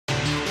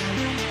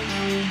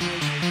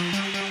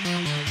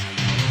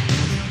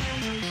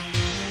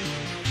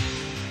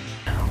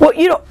Well,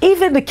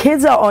 even the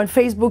kids are on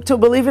Facebook too,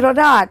 believe it or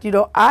not.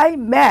 I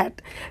met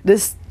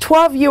this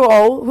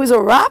 12-year-old who's a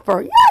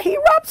rapper. Yeah, he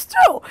raps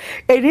too.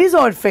 And he's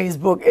on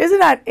Facebook. Isn't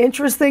that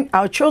interesting?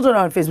 Our children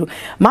are on Facebook.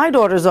 My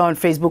daughter's on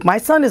Facebook. My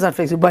son is on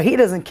Facebook, but he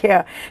doesn't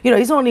care.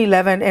 He's only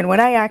 11. And when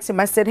I asked him,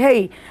 I said,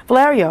 hey,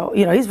 Valerio,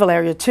 he's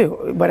Valerio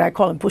too, but I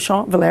call him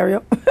Pouchon,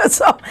 Valerio.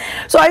 so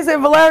I said,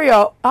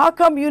 Valerio, how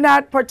come you're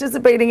not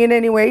participating in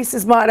any way? He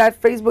says, Ma,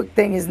 that Facebook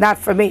thing is not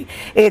for me.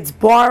 It's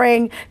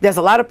boring. There's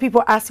a lot of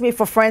people asking me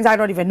for friends I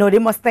don't even know. They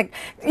must think,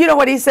 you know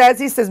what he says?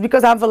 He says,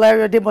 because I'm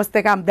Valerio, they must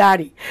think I'm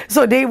daddy.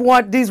 So they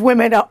want these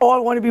women that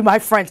all want to be my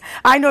friends.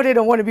 I know they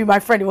don't want to be my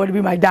friend. They want to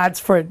be my dad's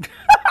friend.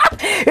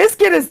 This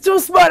kid is too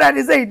smart at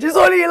his age. He's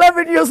only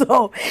 11 years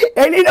old,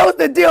 and he knows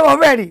the deal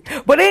already.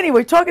 But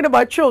anyway, talking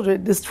about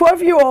children, this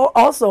 12-year-old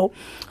also,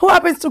 who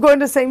happens to go in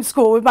the same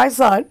school with my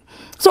son,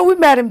 so we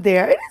met him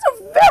there. And he's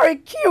a very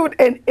cute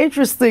and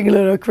interesting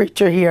little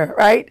creature here,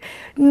 right?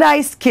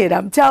 Nice kid,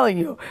 I'm telling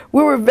you.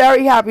 We were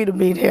very happy to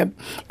meet him,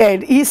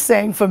 and he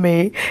sang for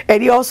me,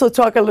 and he also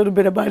talked a little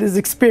bit about his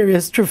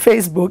experience through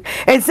Facebook,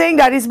 and saying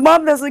that his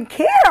mom doesn't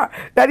care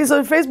that he's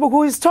on Facebook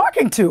who he's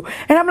talking to.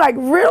 And I'm like,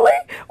 really?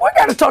 We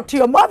got to talk to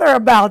your mother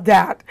about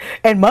that.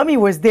 And Mommy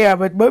was there,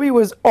 but Mommy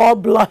was all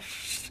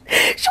blush.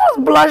 She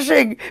was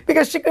blushing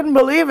because she couldn't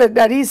believe it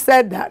that he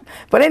said that.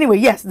 But anyway,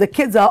 yes, the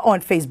kids are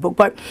on Facebook.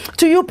 But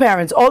to you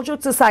parents, all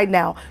jokes aside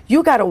now,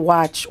 you got to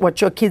watch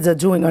what your kids are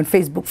doing on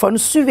Facebook. Faut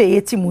nous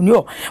surveiller ti moun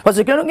yo.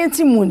 Parce que nous gen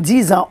ti moun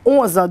 10 ans,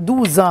 11 ans,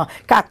 12 ans,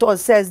 14,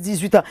 16,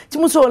 18 ans. Ti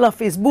moun sur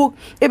Facebook,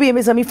 eh bien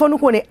mes amis, faut nous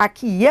connaître à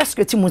qui est-ce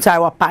que ti moun sa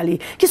va parler.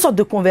 Qui sorte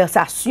de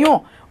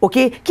conversation? OK,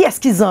 qui est-ce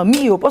qu'ils ont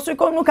mis? Parce que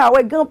comme nous ka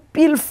ouais grand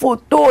pile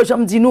photo,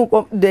 j'aime dire nous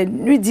de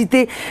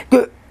nudité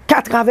que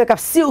à travers qui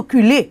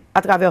circuler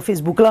à travers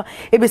Facebook là,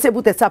 et bien c'est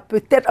peut-être ça,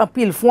 peut-être en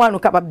pile fois nous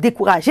capable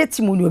décourager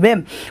ti moun yo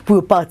même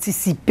pour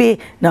participer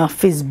dans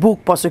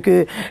Facebook parce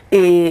que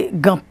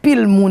grand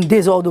pile monde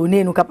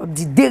désordonné nous capable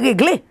de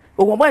dérégler,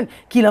 vous comprenez,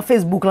 qui dans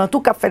Facebook là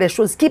tout cap fait des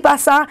choses qui pas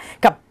ça,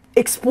 cap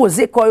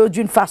exposer quoi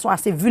d'une façon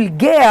assez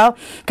vulgaire,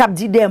 cap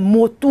dit des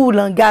mots tout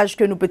langage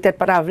que nous peut-être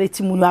pas avler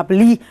ti moun yo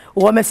appli,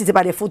 ou même si c'est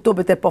pas des photos,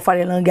 peut-être parfois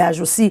des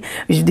langages aussi,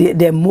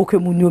 des mots que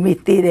moun yo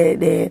mettez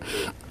des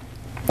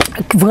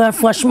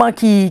franchement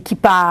qui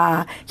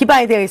pas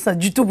intéressant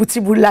du tout pour petit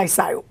bout de là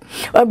ça yo.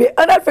 Mais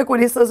on a fait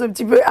connaissance un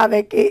petit peu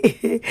avec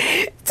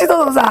petit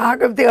tonton Zahara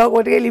comme tu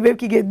rencontré lui-même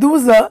qui a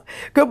 12 ans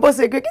que pense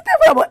que qui était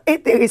vraiment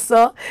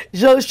intéressant,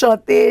 je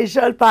chantais,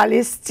 je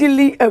parlais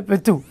style un peu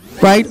tout.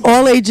 Right,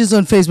 all ages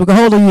on Facebook.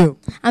 How old are you?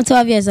 I'm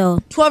 12 years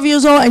old. 12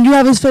 years old, and you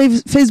have his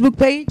Facebook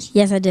page?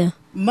 Yes, I do.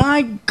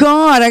 My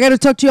God, I got to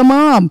talk to your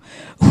mom.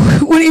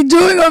 What are you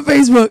doing on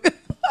Facebook?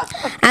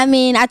 I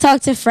mean, I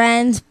talk to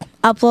friends,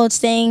 upload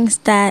things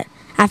that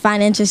I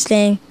find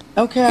interesting.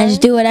 Okay. And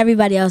just do what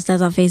everybody else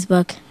does on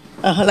Facebook.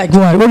 Like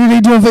what? What do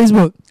they do on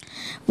Facebook?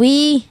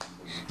 We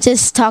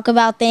just talk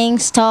about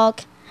things,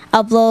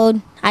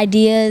 upload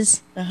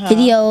ideas,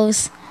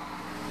 videos.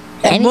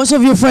 And most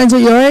of your friends are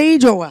your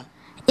age or what?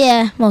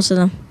 Yeah, most of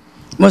them.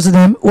 Most of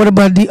them? What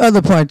about the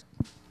other part?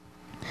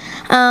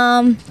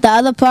 The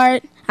other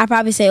part, I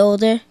probably say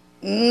older.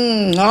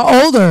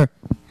 How older?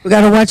 We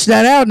got to watch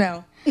that out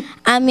now.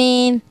 I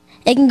mean,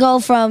 it can go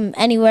from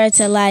anywhere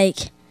to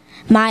like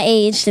my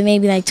age to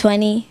maybe like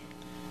 20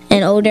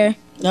 and older.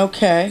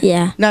 Okay.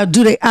 Yeah. Now,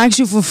 do they ask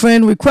you for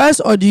friend requests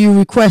or do you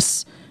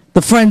request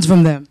the friends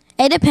from them?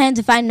 It depends.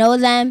 If I know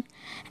them,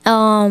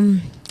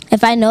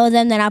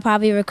 then I'll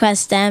probably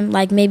request them,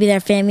 like maybe their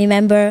family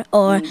member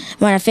or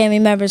one of family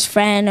member's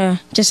friend, or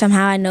just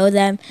somehow I know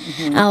them,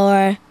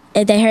 or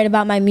if they heard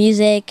about my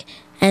music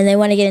and they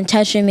want to get in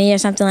touch with me or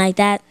something like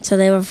that, so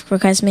they will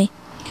request me.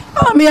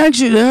 I mean,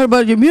 actually, they heard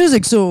about your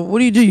music, so what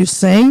do? You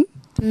sing?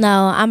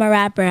 No, I'm a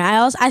rapper.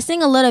 I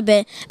sing a little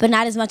bit, but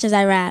not as much as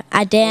I rap.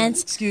 I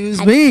dance.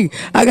 Excuse me.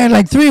 I got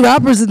like 3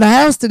 rappers in the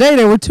house today.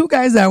 There were 2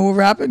 guys that were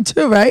rapping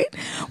too, right?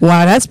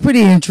 Wow, that's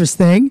pretty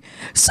interesting.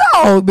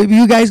 So, maybe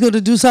you guys going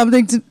to do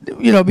something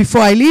to,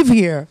 before I leave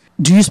here.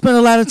 Do you spend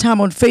a lot of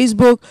time on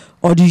Facebook,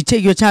 or do you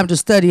take your time to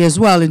study as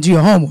well and do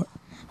your homework?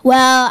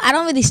 Well, I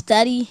don't really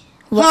study.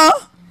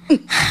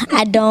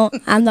 I don't.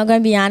 I'm not going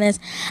to be honest.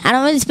 I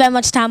don't really spend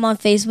much time on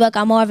Facebook.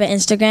 I'm more of an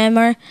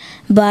Instagrammer.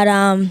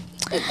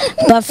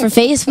 But for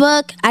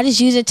Facebook, I just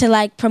use it to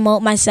like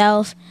promote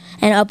myself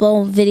and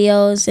upload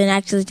videos and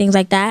actually things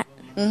like that.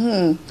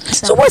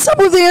 So what's up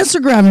with the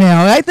Instagram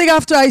now? I think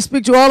after I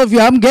speak to all of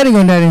you, I'm getting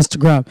on that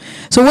Instagram.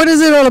 So what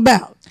is it all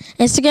about?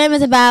 Instagram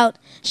is about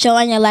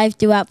showing your life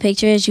throughout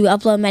pictures. You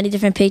upload many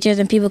different pictures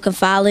and people can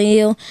follow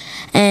you,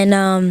 and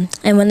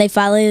when they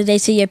follow you, they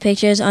see your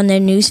pictures on their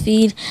news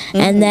feed,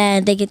 and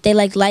then they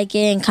like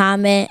it and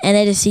comment, and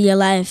they just see your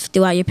life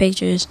throughout your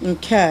pictures.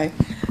 Okay.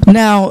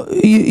 Now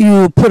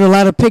you put a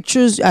lot of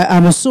pictures.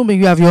 I'm assuming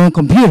you have your own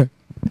computer.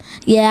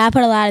 Yeah, I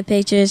put a lot of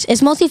pictures.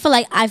 It's mostly for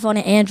like iPhone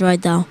and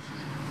Android though.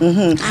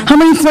 How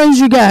many friends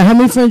you got? How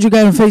many friends you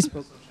got on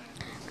Facebook?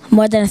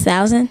 More than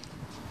 1,000.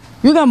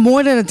 You got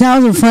more than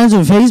 1,000 friends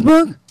on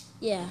Facebook?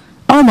 Yeah.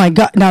 Oh my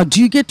God! Now,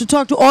 do you get to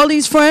talk to all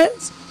these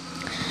friends?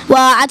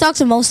 Well, I talk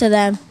to most of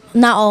them,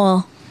 not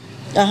all.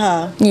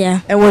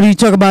 Yeah. And what do you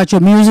talk about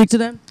your music to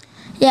them?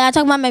 Yeah, I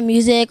talk about my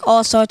music,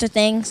 all sorts of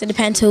things. It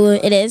depends who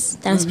it is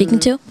that I'm speaking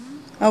to.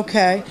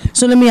 Okay.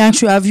 So let me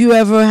ask you, have you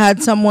ever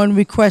had someone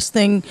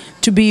requesting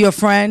to be your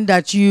friend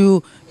that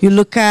you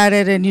look at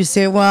it and you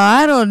say, well,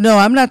 I don't know.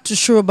 I'm not too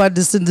sure about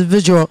this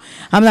individual.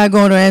 I'm not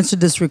going to answer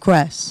this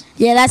request.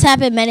 Yeah, that's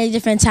happened many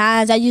different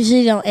times. I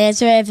usually don't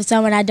answer it if it's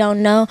someone I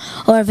don't know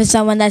or if it's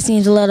someone that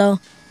seems a little,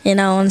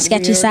 on the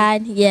sketchy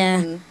side.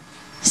 Yeah.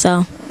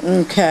 So.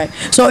 Okay.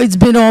 So it's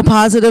been all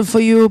positive for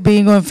you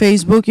being on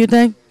Facebook, you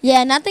think?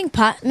 Yeah, nothing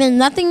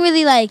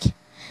really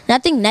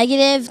nothing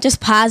negative,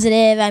 just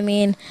positive. I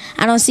mean,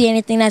 I don't see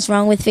anything that's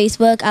wrong with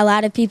Facebook. A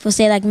lot of people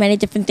say many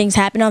different things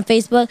happen on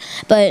Facebook,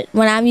 but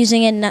when I'm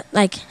using it,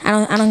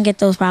 I don't get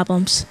those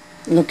problems.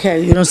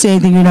 Okay, you don't say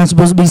anything you're not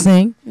supposed to be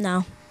saying?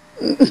 No.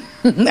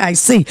 I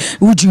see.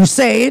 Would you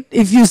say it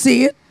if you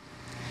see it?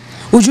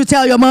 Would you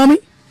tell your mommy?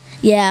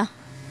 Yeah.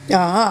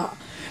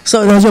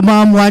 So does your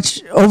mom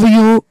watch over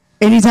you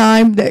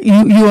anytime that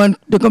you on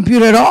the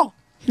computer at all?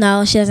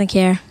 No, she doesn't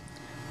care.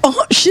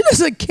 Oh, she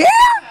doesn't care?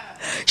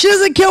 She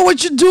doesn't care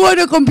what you do on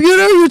the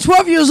computer? You're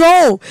 12 years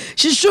old.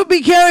 She should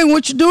be caring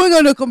what you're doing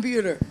on the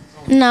computer.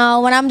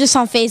 No, when I'm just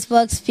on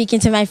Facebook speaking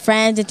to my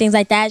friends and things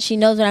like that, she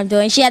knows what I'm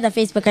doing. She has a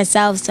Facebook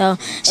herself, so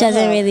she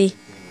doesn't really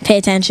pay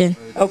attention.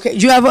 Okay.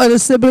 Do you have other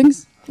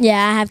siblings?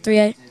 Yeah, I have 3.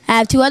 I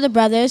have 2 other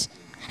brothers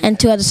and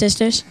 2 other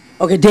sisters.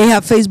 Okay. They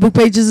have Facebook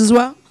pages as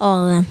well?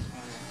 All of them.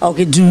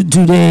 Okay. Do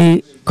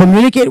they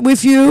communicate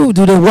with you?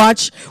 Do they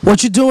watch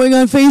what you're doing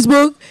on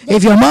Facebook?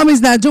 If your mom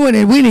is not doing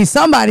it, we need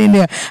somebody in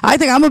there. I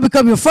think I'm going to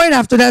become your friend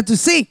after that to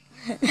see.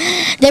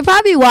 They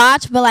probably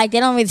watch, but they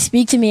don't really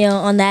speak to me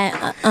on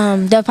that.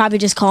 They'll probably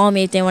just call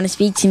me if they want to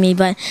speak to me,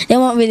 but they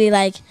won't really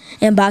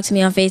inbox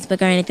me on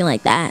Facebook or anything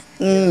like that.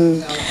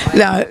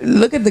 Now,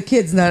 look at the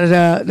kids now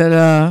that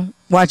are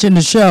watching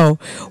the show.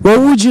 What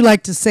would you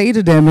like to say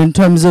to them in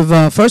terms of,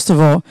 first of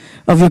all,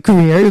 of your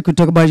career? You could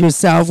talk about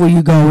yourself, where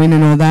you're going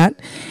and all that.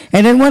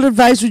 And then what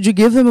advice would you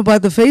give them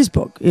about the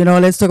Facebook?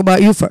 Let's talk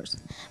about you first.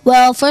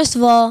 Well, first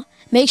of all,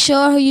 make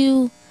sure who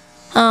you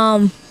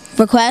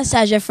request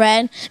as your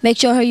friend. Make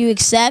sure who you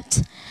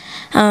accept.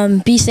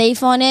 Be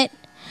safe on it.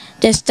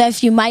 There's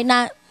stuff you might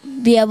not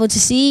be able to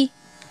see.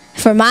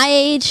 For my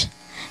age,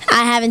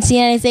 I haven't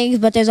seen anything,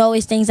 but there's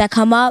always things that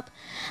come up.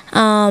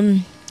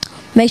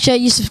 Make sure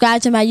you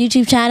subscribe to my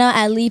YouTube channel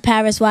at Lee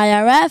Paris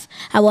YRF.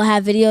 I will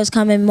have videos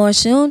coming more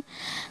soon.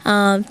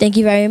 Thank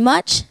you very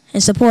much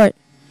and support.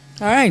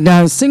 All right,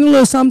 now sing a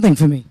little something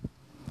for me.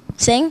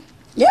 Sing?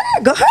 Yeah,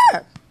 go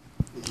ahead.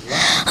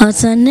 A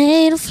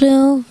tornado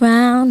flew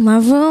around my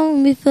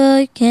room before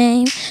you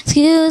came.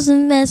 Excuse the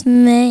mess we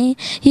made.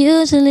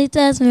 Usually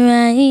doesn't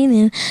rain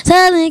in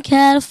Southern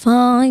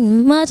California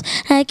much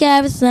like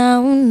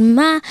Arizona.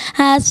 My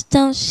eyes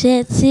don't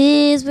shed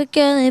tears, but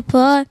girl, they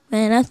pour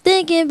when I'm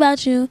thinking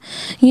about you.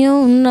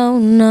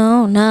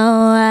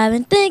 No, I've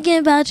been thinking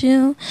about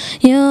you.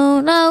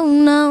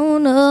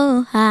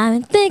 No, I've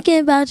been thinking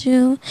about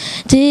you.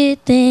 Do you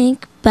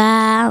think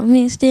about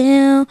me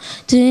still?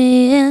 Do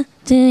you?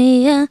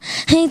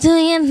 Hey, do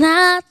you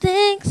not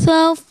think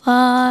so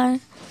far?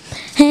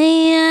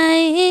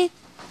 Hey,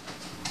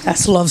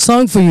 that's a love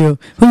song for you.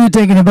 Who are you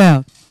thinking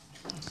about?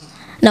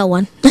 No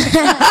one.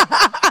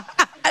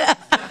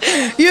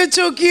 You're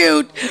too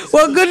cute.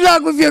 Well, good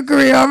luck with your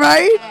career, all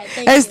right?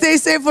 And stay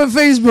safe on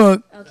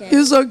Facebook. Okay.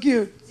 You're so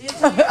cute.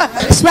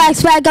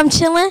 Swag, I'm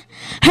chillin'.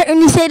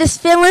 Hurting these haters'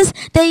 feelings,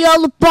 they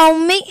all up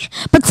on me.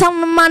 But tell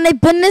them mind their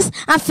business,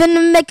 I'm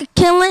finna make a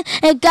killing.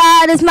 And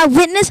God is my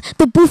witness,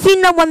 the boofy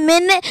know I'm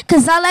in it.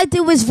 Cause all I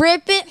do is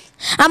rip it.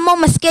 I'm on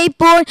my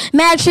skateboard,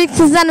 mad tricks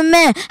cause I'm a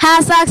man.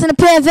 High socks and a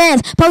pair of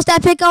Vans, post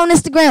that pic on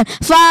Instagram.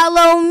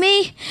 Follow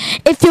me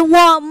if you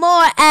want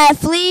more at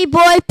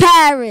Fleaboy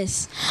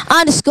Paris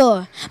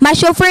 _ My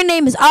chauffeur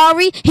name is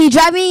Ari, he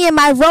drive me in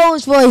my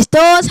Rolls Royce.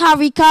 Doors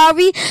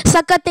Harikari,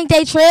 sucker think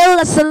they trail,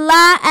 that's a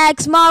lie,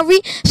 ask Mari.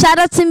 Shout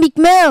out to Meek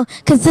Mill,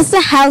 cause it's a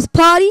house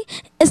party,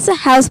 it's a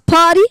house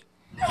party.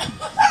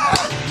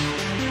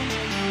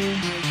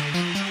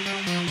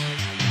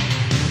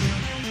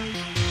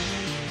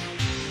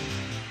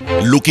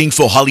 Looking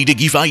for holiday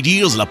gift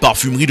ideas? La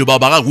Parfumerie de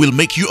Barbara will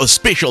make you a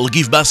special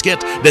gift basket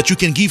that you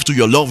can give to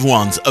your loved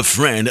ones, a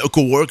friend, a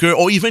coworker,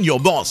 or even your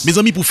boss. Mes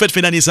amis, pour fête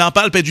fin d'année sans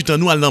parle, perd du temps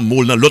nous allons dans le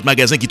mall, dans l'autre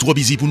magasin qui est trop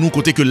busy pour nous,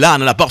 côté que là,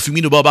 dans la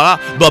Parfumerie de Barbara,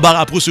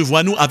 Barbara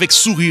recevoir nous avec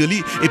sourire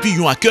et puis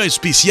un accueil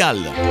spécial.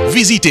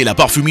 Visitez la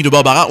Parfumerie de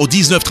Barbara au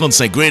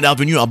 1935 Grand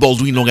Avenue à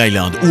Baldwin, Long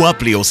Island ou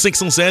appelez au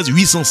 516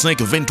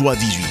 805 23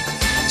 18.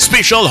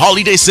 Special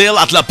Holiday Sale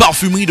à la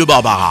Parfumerie de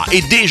Barbara.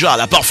 Et déjà,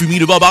 la Parfumerie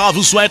de Barbara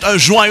vous souhaite un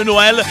joyeux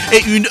Noël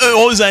et une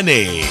heureuse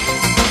année.